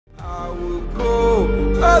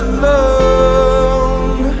alone.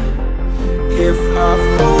 If I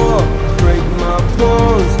fall, break my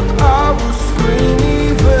bones, I will scream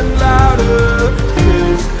even louder,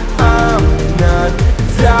 'cause I'm not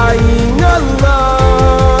dying alone.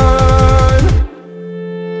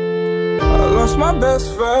 I lost my best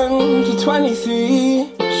friend to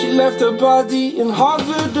 23. She left her body and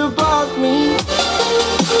hovered above me.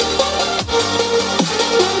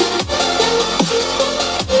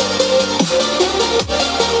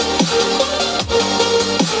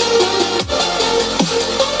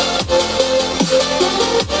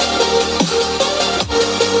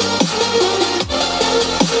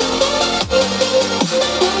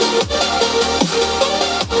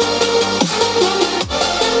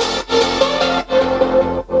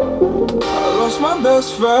 My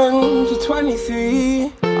best friend to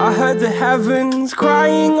 23. I heard the heavens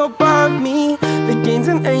crying above me. The gain's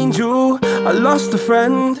an angel, I lost a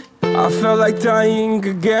friend. I felt like dying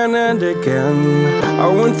again and again. I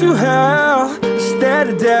went through hell, stared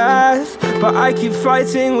at death, but I keep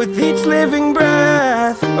fighting with each living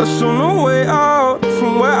breath. I saw no way out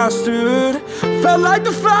from where I stood. Felt like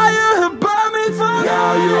the fire had burned me through.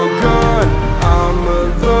 Now you're gone, I'm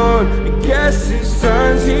alone. I guess it's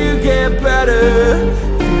time to get better.